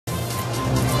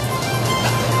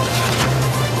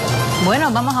Bueno,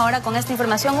 vamos ahora con esta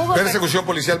información, Hugo. Persecución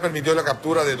policial permitió la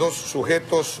captura de 2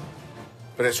 sujetos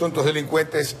presuntos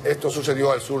delincuentes. Esto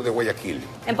sucedió al sur de Guayaquil.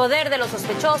 En poder de los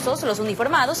sospechosos, los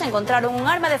uniformados encontraron un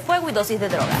arma de fuego y dosis de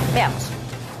droga. Veamos.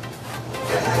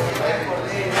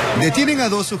 Detienen a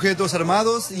 2 sujetos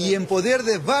armados y en poder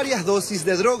de varias dosis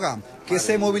de droga que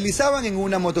se movilizaban en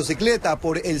una motocicleta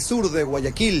por el sur de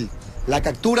Guayaquil. La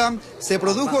captura se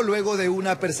produjo luego de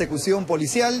una persecución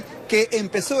policial que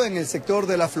empezó en el sector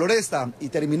de la Floresta y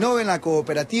terminó en la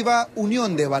cooperativa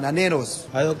Unión de Bananeros.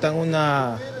 Adoptan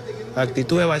una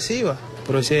actitud evasiva,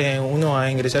 proceden uno a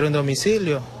ingresar a un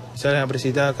domicilio, salen a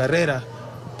presentar carrera,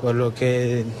 por lo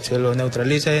que se lo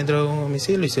neutraliza dentro de un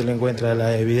domicilio y se le encuentra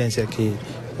la evidencia aquí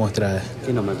mostrada.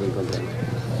 ¿Qué nomás te encontraron?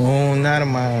 Un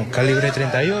arma calibre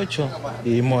 38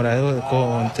 y morador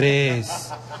con 3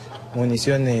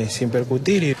 municiones sin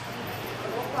percutir.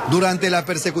 Durante la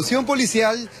persecución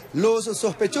policial, los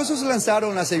sospechosos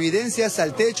lanzaron las evidencias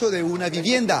al techo de una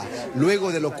vivienda,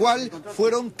 luego de lo cual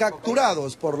fueron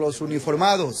capturados por los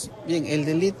uniformados. Bien, el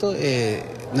delito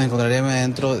nos encontraríamos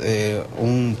dentro de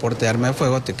un porte de arma de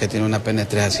fuego que tiene una pena de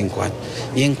 3 a 5 años.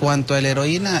 Y en cuanto a la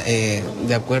heroína,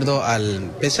 de acuerdo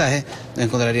al pesaje, nos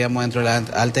encontraríamos dentro de la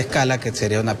alta escala, que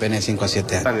sería una pena de 5 a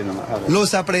 7 años.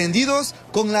 Los aprehendidos,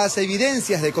 con las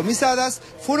evidencias decomisadas,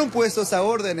 fueron puestos a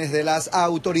órdenes de las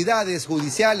autoridades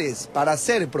judiciales para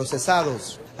ser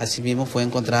procesados. Asimismo fue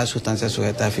encontrada sustancias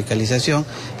sujetas a fiscalización,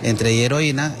 entre ellas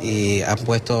heroína, y han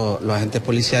puesto los agentes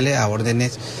policiales a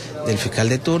órdenes del fiscal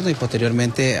de turno y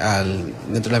posteriormente,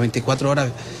 dentro de las 24 horas,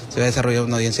 se va a desarrollar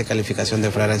una audiencia de calificación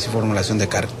de flagrancia y formulación de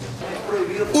cargo.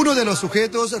 Uno de los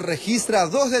sujetos registra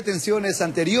 2 detenciones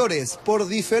anteriores por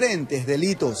diferentes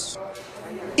delitos.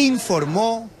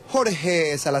 Informó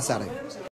Jorge Salazar.